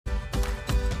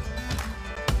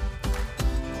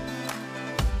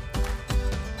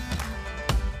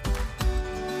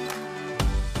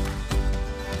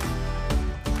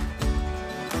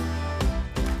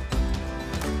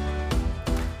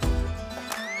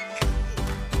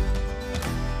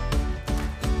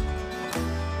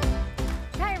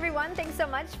everyone. Thanks so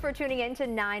much for tuning in to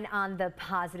 9 on the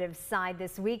Positive Side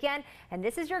this weekend. And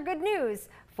this is your good news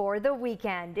for the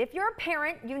weekend. If you're a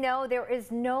parent, you know there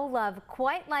is no love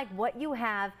quite like what you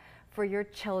have for your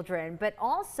children, but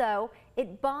also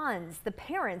it bonds the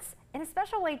parents in a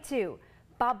special way too.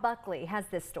 Bob Buckley has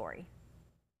this story.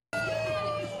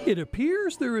 It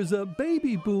appears there is a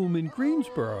baby boom in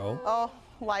Greensboro. Oh,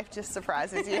 life just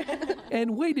surprises you.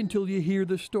 And wait until you hear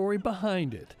the story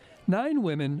behind it. 9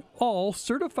 women, all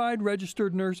certified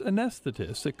registered nurse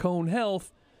anesthetists at Cone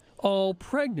Health, all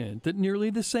pregnant at nearly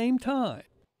the same time.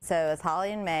 So it's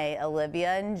Holly in May,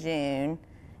 Olivia in June,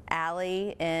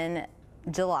 Allie in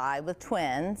July with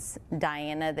twins,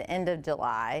 Diana the end of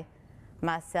July,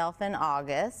 myself in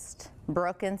August,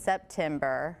 Brooke in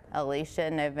September, Alicia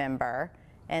in November,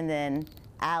 and then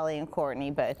Allie and Courtney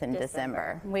both in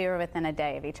December. We were within a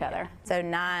day of each other. So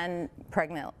 9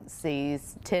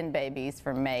 pregnancies, 10 babies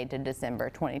from May to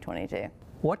December 2022.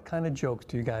 What kind of jokes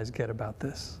do you guys get about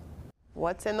this?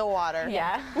 What's in the water?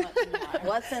 Yeah.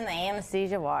 What's in the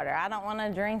anesthesia water? I don't want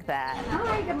to drink that.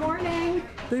 Hi, good morning.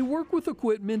 They work with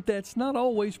equipment that's not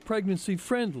always pregnancy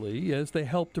friendly as they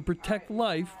help to protect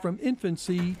life from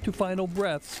infancy to final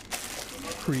breaths,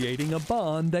 creating a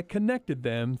bond that connected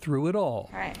them through it all.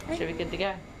 All right, should be good to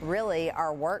go. Really,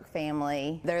 our work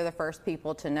family, they're the first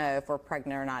people to know if we're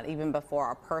pregnant or not, even before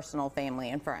our personal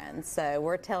family and friends. So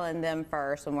we're telling them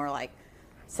first when we're like,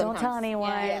 Don't tell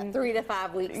anyone. Yeah, 3 to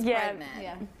 5 weeks pregnant.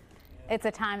 Yeah. It's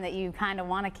a time that you kind of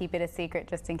want to keep it a secret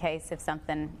just in case if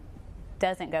something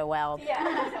doesn't go well.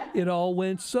 Yeah. It all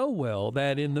went so well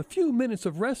that in the few minutes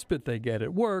of respite they get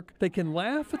at work, they can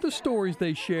laugh at the stories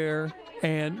they share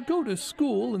and go to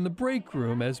school in the break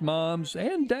room as moms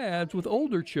and dads with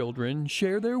older children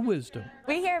share their wisdom.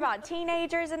 We hear about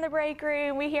teenagers in the break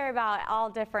room. We hear about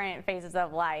all different phases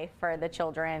of life for the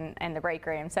children in the break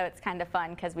room. So it's kind of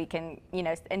fun because we can,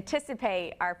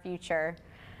 anticipate our future.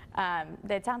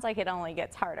 It sounds like it only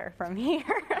gets harder from here.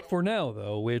 For now,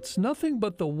 though, it's nothing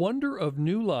but the wonder of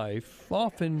new life,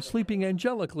 often sleeping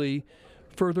angelically,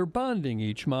 further bonding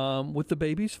each mom with the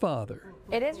baby's father.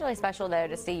 It is really special, though,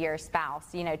 to see your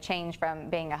spouse, change from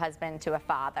being a husband to a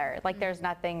father. Like, there's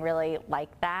nothing really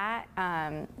like that.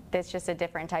 It's just a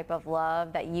different type of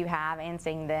love that you have, and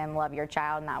seeing them love your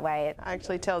child in that way. I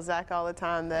actually tell Zach all the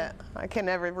time that I can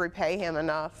never repay him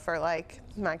enough for,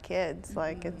 my kids.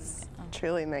 It's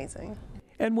truly amazing.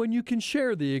 And when you can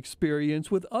share the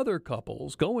experience with other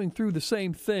couples going through the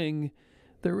same thing,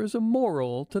 there is a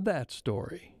moral to that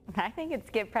story. I think it's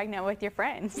get pregnant with your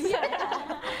friends.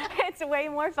 Yeah. It's way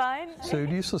more fun. So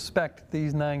do you suspect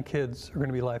these 9 kids are going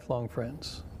to be lifelong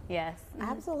friends? Yes.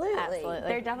 Absolutely. Absolutely.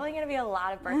 There are definitely going to be a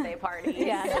lot of birthday parties.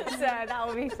 Yeah. So that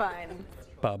will be fun.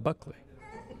 Bob Buckley,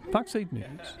 Fox 8 News.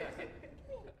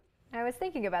 I was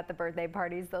thinking about the birthday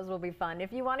parties. Those will be fun.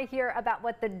 If you want to hear about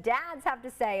what the dads have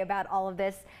to say about all of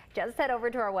this, just head over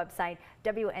to our website,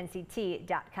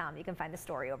 WNCT.com. You can find the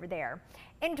story over there.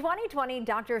 In 2020,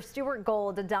 Dr. Stuart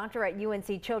Gold, a doctor at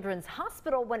UNC Children's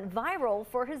Hospital, went viral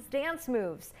for his dance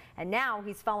moves. And now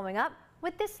he's following up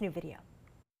with this new video.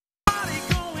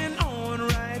 Going on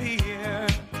right here,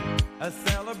 a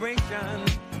celebration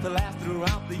to last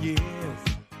throughout the years.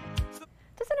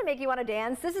 Doesn't it make you want to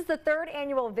dance? This is the 3rd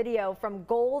annual video from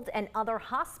Gold and other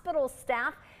hospital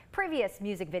staff. Previous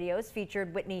music videos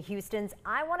featured Whitney Houston's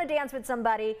I Want to Dance with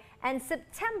Somebody and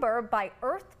September by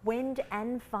Earth, Wind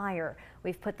and Fire.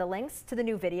 We've put the links to the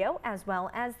new video as well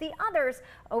as the others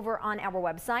over on our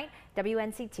website,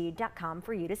 WNCT.com,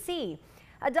 for you to see.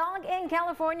 A dog in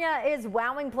California is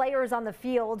wowing players on the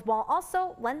field while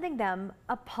also lending them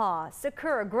a paw.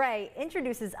 Sakura Gray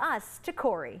introduces us to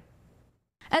Corey.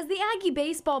 As the Aggie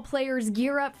baseball players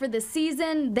gear up for the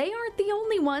season, they aren't the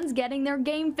only ones getting their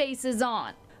game faces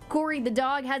on. Corey the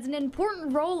dog has an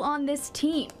important role on this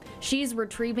team. She's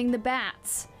retrieving the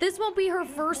bats. This won't be her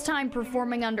first time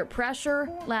performing under pressure.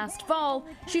 Last fall,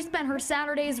 she spent her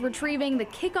Saturdays retrieving the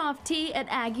kickoff tee at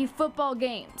Aggie football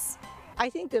games. I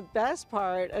think the best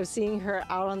part of seeing her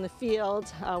out on the field,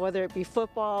 whether it be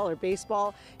football or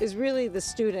baseball, is really the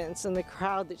students and the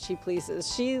crowd that she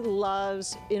pleases. She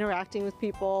loves interacting with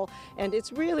people, and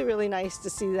it's really, really nice to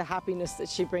see the happiness that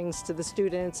she brings to the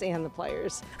students and the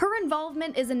players. Her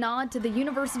involvement is a nod to the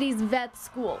university's vet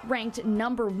school, ranked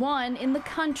 #1 in the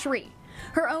country.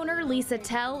 Her owner, Lisa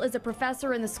Tell, is a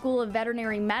professor in the School of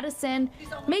Veterinary Medicine,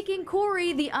 making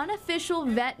Corey the unofficial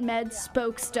vet med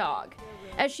spokesdog.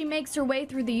 As she makes her way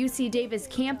through the UC Davis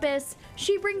campus,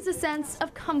 she brings a sense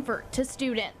of comfort to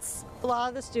students. A lot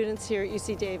of the students here at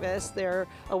UC Davis, they're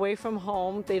away from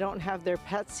home, they don't have their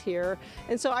pets here,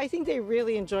 and so I think they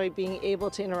really enjoy being able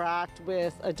to interact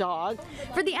with a dog.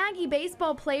 For the Aggie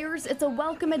baseball players, it's a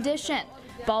welcome addition.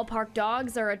 Ballpark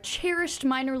dogs are a cherished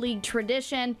minor league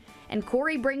tradition, and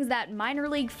Corey brings that minor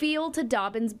league feel to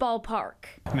Dobbins Ballpark.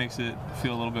 It makes it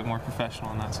feel a little bit more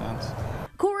professional in that sense.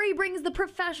 Corey brings the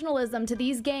professionalism to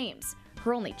these games.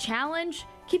 Her only challenge,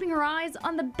 keeping her eyes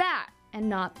on the bat and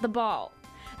not the ball.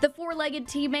 The four-legged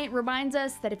teammate reminds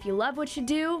us that if you love what you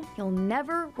do, you'll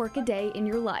never work a day in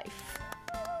your life.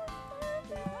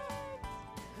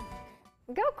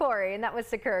 Go Corey, and that was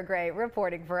Sakura Gray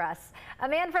reporting for us. A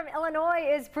man from Illinois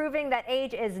is proving that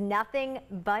age is nothing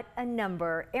but a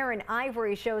number. Aaron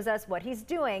Ivory shows us what he's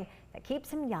doing that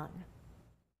keeps him young.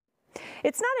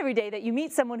 It's not every day that you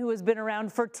meet someone who has been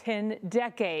around for 10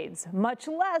 decades, much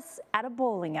less at a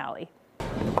bowling alley.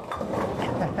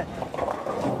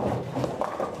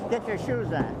 Get your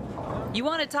shoes on. You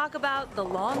want to talk about the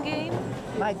long game?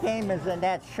 My game isn't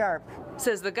that sharp.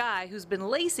 Says the guy who's been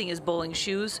lacing his bowling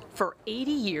shoes for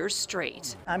 80 years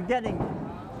straight. I'm getting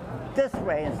this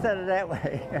way instead of that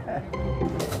way.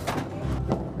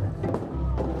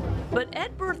 But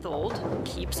Ed Berthold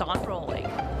keeps on rolling.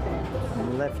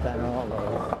 Lift on all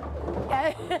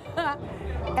those.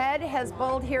 Ed has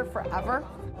bowled here forever.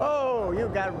 Oh, you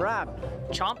got robbed.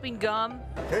 Chomping gum.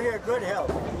 To your good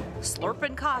health.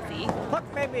 Slurping coffee. Hook,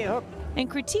 baby, hook. And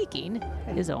critiquing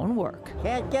his own work.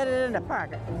 Can't get it in the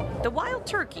pocket. The wild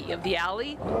turkey of the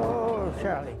alley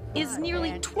is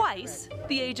nearly twice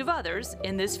the age of others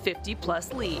in this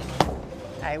 50-plus league.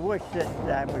 I wish that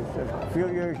I was a few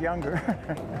years younger.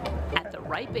 At the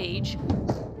ripe age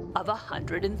of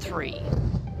 103.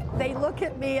 They look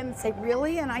at me and say,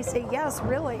 really? And I say, yes,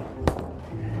 really.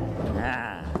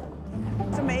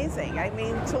 It's amazing. I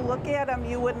mean, to look at him,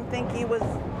 you wouldn't think he was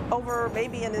over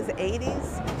maybe in his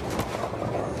 80s.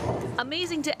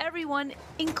 Amazing to everyone,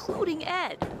 including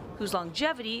Ed, whose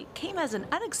longevity came as an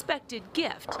unexpected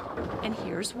gift. And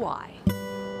here's why.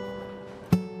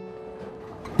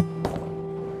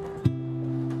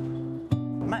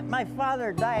 My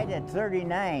father died at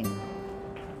 39,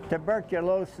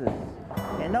 tuberculosis.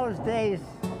 In those days,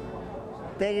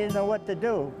 they didn't know what to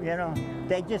do, you know.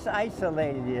 They just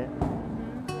isolated you.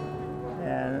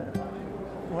 And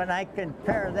when I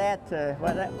compare that to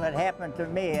what happened to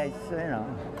me, you know.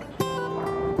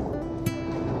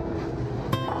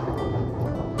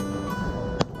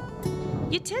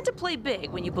 You tend to play big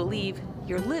when you believe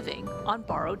you're living on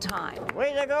borrowed time.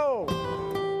 Way to go!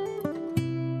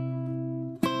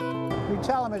 We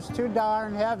tell them it's too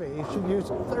darn heavy. You should use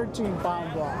a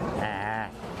 13-pound ball.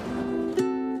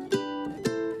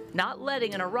 Not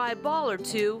letting an awry ball or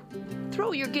two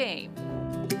throw your game.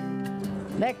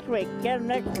 Next week, get them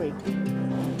next week.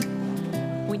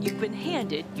 When you've been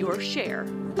handed your share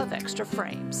of extra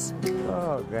frames.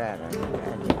 Oh, God.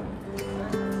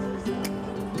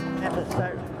 I have to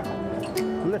start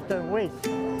lifting weights.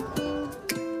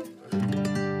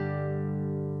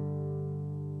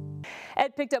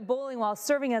 Ed picked up bowling while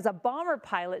serving as a bomber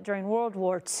pilot during World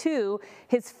War II.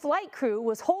 His flight crew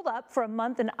was holed up for a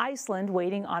month in Iceland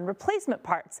waiting on replacement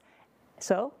parts.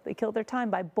 So they killed their time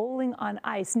by bowling on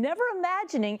ice, never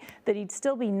imagining that he'd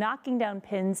still be knocking down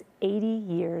pins 80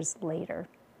 years later.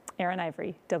 Aaron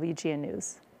Ivory, WGN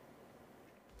News.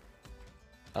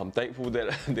 I'm thankful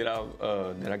that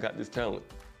I got this talent.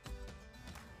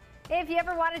 If you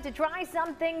ever wanted to try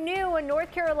something new, a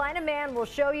North Carolina man will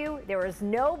show you there is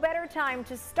no better time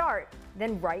to start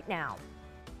than right now.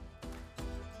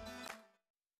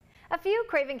 A few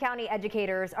Craven County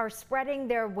educators are spreading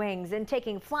their wings and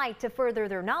taking flight to further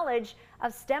their knowledge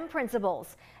of STEM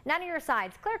principles. 9 on your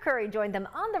sides, Claire Curry joined them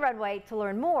on the runway to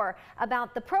learn more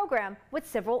about the program with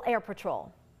Civil Air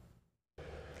Patrol.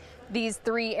 These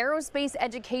 3 aerospace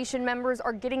education members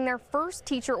are getting their first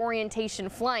teacher orientation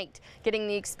flight, getting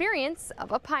the experience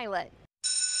of a pilot.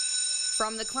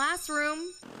 From the classroom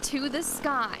to the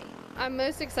sky. I'm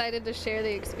most excited to share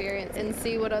the experience and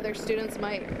see what other students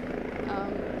might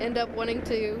end up wanting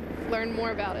to learn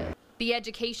more about it. The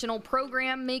educational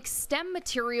program makes STEM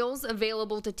materials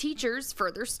available to teachers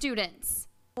for their students.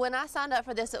 When I signed up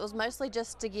for this, it was mostly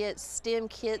just to get STEM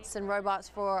kits and robots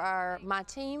for my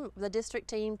team, the district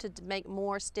team, to make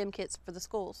more STEM kits for the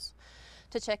schools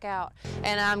to check out.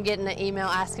 And I'm getting an email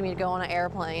asking me to go on an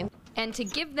airplane. And to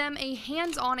give them a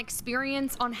hands-on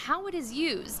experience on how it is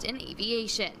used in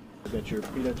aviation. You've got your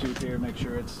pitot tube here, make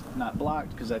sure it's not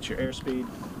blocked because that's your airspeed.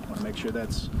 Want to make sure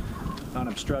that's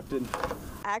unobstructed.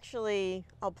 I actually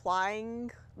applying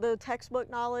the textbook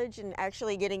knowledge and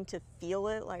actually getting to feel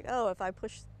it, like, oh, if I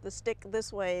push the stick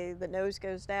this way, the nose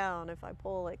goes down. If I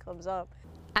pull, it comes up.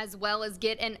 As well as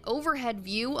get an overhead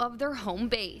view of their home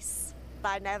base.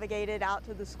 I navigated out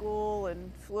to the school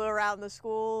and flew around the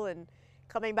school and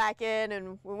coming back in,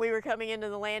 and when we were coming into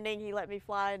the landing, he let me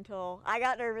fly until I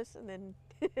got nervous, and then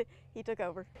he took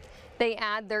over. They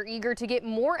add they're eager to get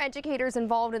more educators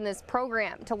involved in this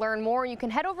program. To learn more, you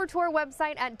can head over to our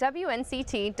website at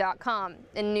WNCT.com.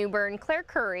 In New Bern, Claire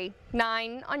Curry,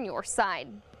 9 on your side.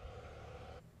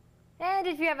 And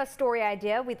if you have a story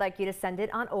idea, we'd like you to send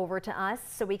it on over to us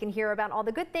so we can hear about all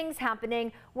the good things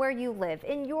happening where you live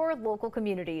in your local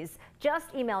communities.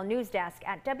 Just email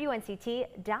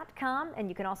newsdesk@WNCT.com, and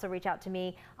you can also reach out to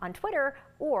me on Twitter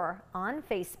or on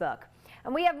Facebook.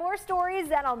 And we have more stories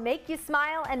that'll make you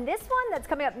smile, and this one that's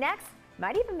coming up next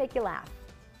might even make you laugh.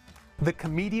 The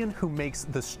comedian who makes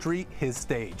the street his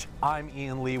stage. I'm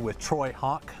Ian Lee with Troy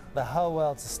Hawk. The whole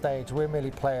world's a stage. We're merely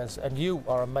players, and you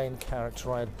are a main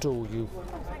character. I adore you. Oh,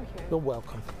 thank you. You're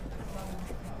welcome.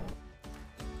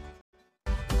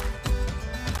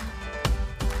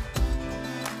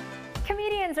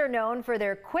 Comedians are known for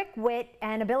their quick wit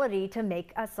and ability to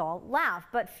make us all laugh,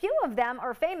 but few of them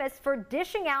are famous for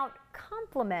dishing out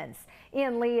compliments.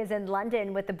 Ian Lee is in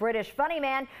London with the British funny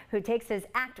man who takes his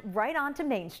act right onto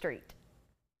Main Street.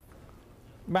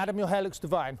 Madam, your hair looks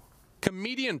divine.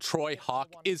 Comedian Troy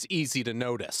Hawk is easy to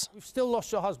notice. You've still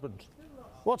lost your husband.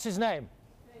 What's his name?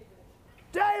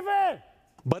 David!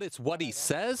 But it's what he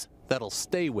says that'll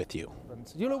stay with you.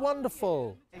 You look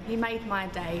wonderful. He made my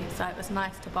day, so it was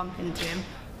nice to bump into him.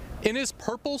 In his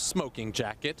purple smoking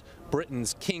jacket,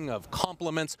 Britain's king of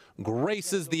compliments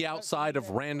graces the outside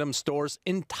of random stores,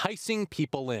 enticing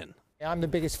people in. I'm the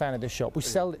biggest fan of this shop. We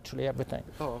sell literally everything.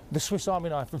 The Swiss Army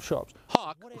knife from shops.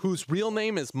 Hawk, whose real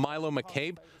name is Milo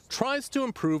McCabe, tries to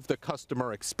improve the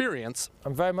customer experience.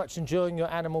 I'm very much enjoying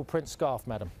your animal print scarf,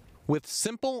 madam. With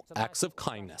simple acts of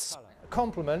kindness. A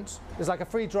compliment is like a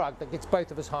free drug that gets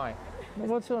both of us high.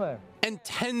 What's your name? And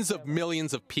tens of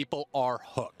millions of people are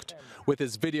hooked, with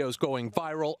his videos going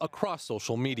viral across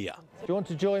social media. Do you want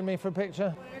to join me for a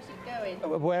picture? Where's it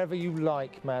going? Wherever you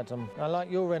like, madam. I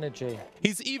like your energy.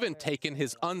 He's even taken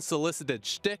his unsolicited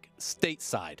shtick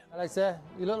stateside. Hello, sir.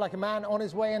 You look like a man on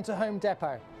his way into Home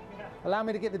Depot. Allow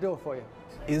me to get the door for you.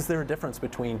 Is there a difference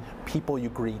between people you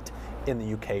greet in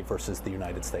the UK versus the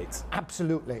United States?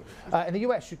 Absolutely. In the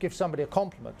US, you give somebody a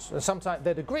compliment, and sometimes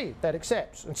they'd agree, they'd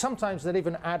accept, and sometimes they'd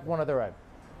even add one of their own.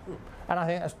 And I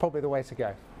think that's probably the way to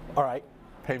go. All right,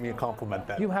 pay me a compliment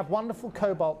then. You have wonderful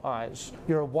cobalt eyes,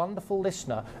 you're a wonderful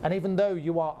listener, and even though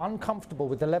you are uncomfortable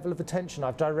with the level of attention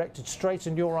I've directed straight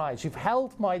in your eyes, you've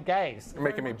held my gaze. You're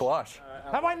making me blush.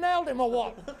 Have I nailed him or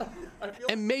what?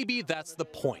 And maybe that's the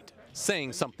point.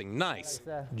 Saying something nice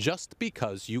just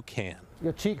because you can.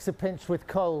 Your cheeks are pinched with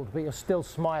cold, but you're still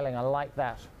smiling. I like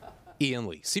that. Ian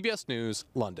Lee, CBS News,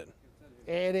 London.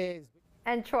 It is.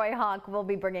 And Troy Hawk will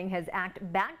be bringing his act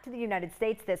back to the United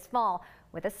States this fall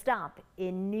with a stop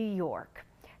in New York.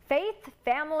 Faith,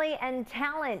 family, and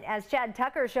talent. As Chad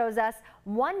Tucker shows us,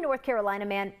 one North Carolina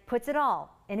man puts it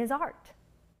all in his art.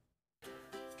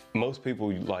 Most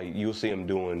people, like, you'll see them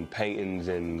doing paintings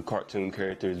and cartoon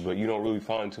characters, but you don't really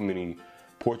find too many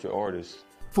portrait artists.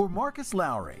 For Marcus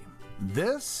Lowry,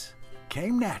 this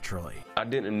came naturally. I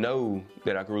didn't know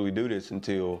that I could really do this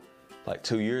until like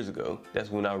 2 years ago. That's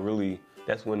when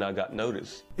I got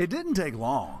noticed. It didn't take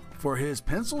long for his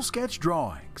pencil sketch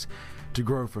drawings to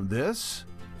grow from this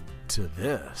to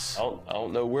this. I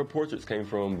don't know where portraits came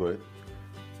from, but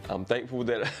I'm thankful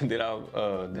that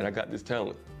I got this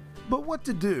talent. But what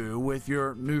to do with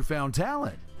your newfound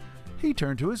talent? He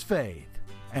turned to his faith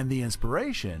and the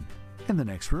inspiration in the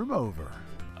next room over.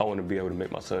 I want to be able to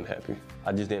make my son happy.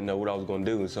 I just didn't know what I was going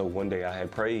to do, and so one day I had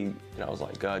prayed, and I was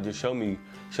like, God, just show me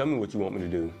what you want me to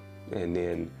do. And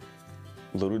then,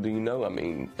 little do you know, I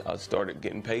mean, I started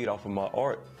getting paid off of my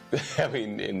art. I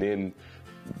mean, and then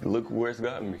look where it's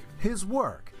gotten me. His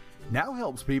work now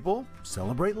helps people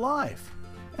celebrate life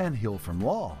and heal from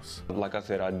loss. Like I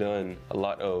said, I've done a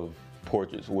lot of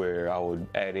portraits where I would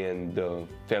add in the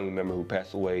family member who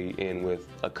passed away in with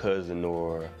a cousin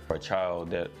or a child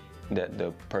that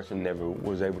the person never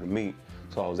was able to meet,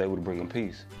 so I was able to bring them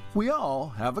peace. We all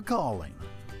have a calling.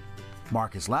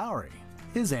 Marcus Lowry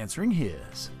is answering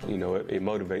his. You know, it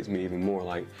motivates me even more,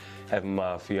 like having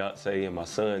my fiance and my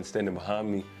son standing behind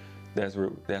me, that's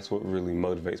what really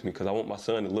motivates me, because I want my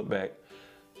son to look back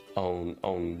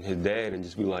on his dad and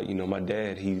just be like, you know, my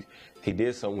dad, he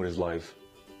did something with his life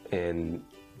and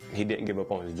he didn't give up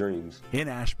on his dreams. In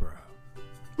Asheboro,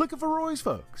 looking for Roy's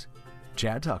folks,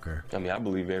 Chad Tucker. I mean, I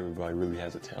believe everybody really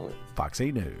has a talent. Fox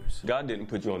 8 News. God didn't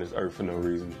put you on this earth for no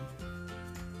reason.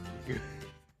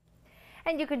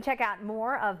 And you can check out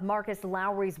more of Marcus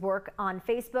Lowry's work on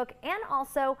Facebook and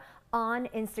also on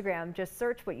Instagram. Just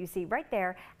search what you see right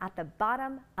there at the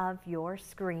bottom of your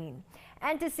screen.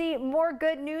 And to see more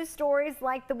good news stories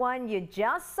like the one you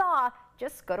just saw,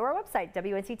 just go to our website,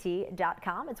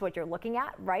 WNCT.com. It's what you're looking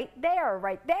at right there.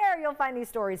 Right there, you'll find these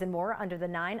stories and more under the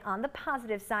 9 on the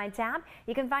Positive Side tab.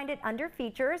 You can find it under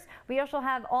Features. We also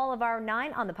have all of our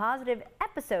 9 on the Positive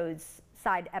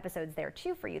side episodes there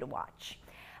too for you to watch.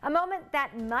 A moment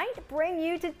that might bring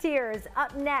you to tears.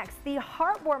 Up next, the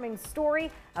heartwarming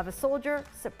story of a soldier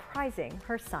surprising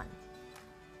her son.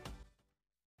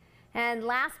 And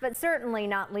last but certainly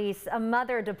not least, a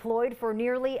mother deployed for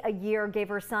nearly a year gave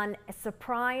her son a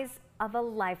surprise of a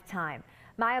lifetime.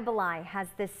 Maya Belai has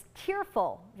this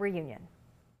tearful reunion.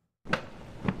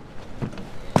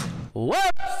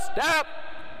 Left step,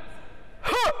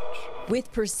 hooch!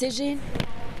 With precision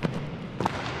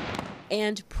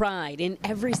and pride in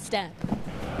every step.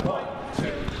 1,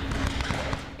 2.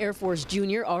 Air Force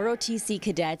Junior ROTC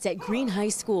cadets at Green High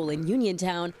School in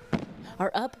Uniontown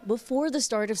are up before the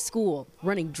start of school,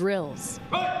 running drills.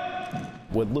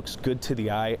 What looks good to the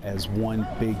eye as one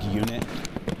big unit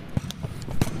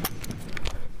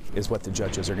is what the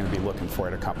judges are going to be looking for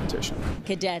at a competition.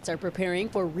 Cadets are preparing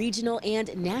for regional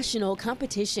and national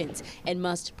competitions and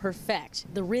must perfect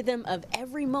the rhythm of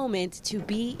every moment to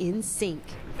be in sync.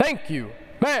 Thank you,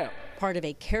 ma'am. Part of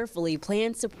a carefully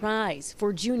planned surprise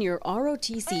for Junior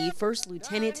ROTC First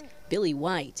Lieutenant Billy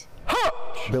White.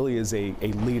 Billy is a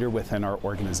leader within our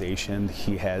organization.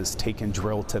 He has taken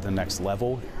drill to the next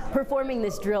level. Performing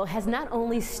this drill has not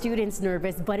only students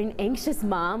nervous, but an anxious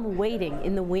mom waiting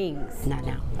in the wings. Not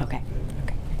now. Okay.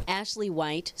 Ashley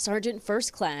White, Sergeant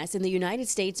First Class in the United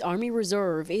States Army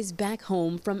Reserve, is back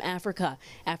home from Africa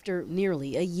after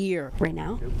nearly a year. Right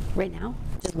now?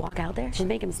 Just walk out there? Just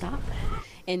make him stop?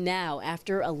 And now,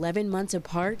 after 11 months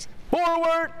apart,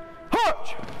 forward,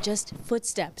 hutch! Just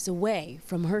footsteps away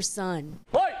from her son.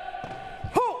 Right,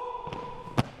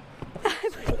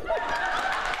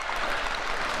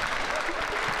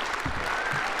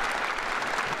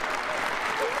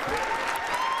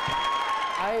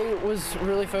 I was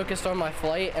really focused on my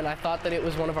flight, and I thought that it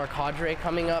was one of our cadre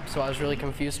coming up, so I was really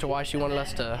confused to why she wanted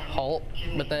us to halt.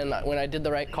 But then when I did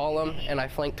the right column and I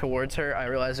flanked towards her, I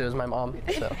realized it was my mom.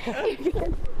 So.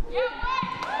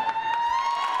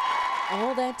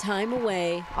 All that time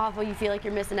away. Awful, you feel like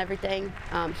you're missing everything.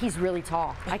 He's really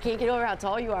tall. I can't get over how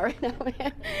tall you are right now,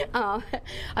 man.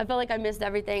 I felt like I missed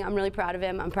everything. I'm really proud of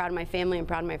him. I'm proud of my family. I'm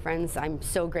proud of my friends. I'm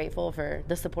so grateful for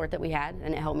the support that we had,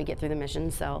 and it helped me get through the mission,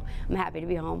 so I'm happy to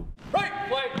be home. Right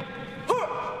flank,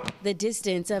 The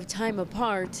distance of time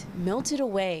apart melted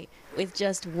away with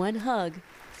just one hug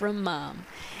from Mom.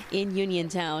 In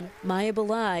Uniontown, Maya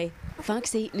Belai,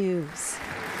 Fox 8 News.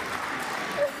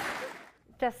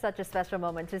 Just such a special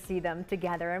moment to see them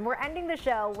together. And we're ending the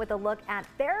show with a look at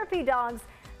therapy dogs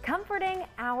comforting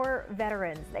our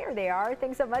veterans. There they are.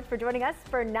 Thanks so much for joining us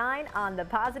for 9 on the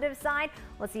Positive Side.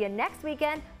 We'll see you next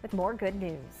weekend with more good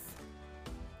news.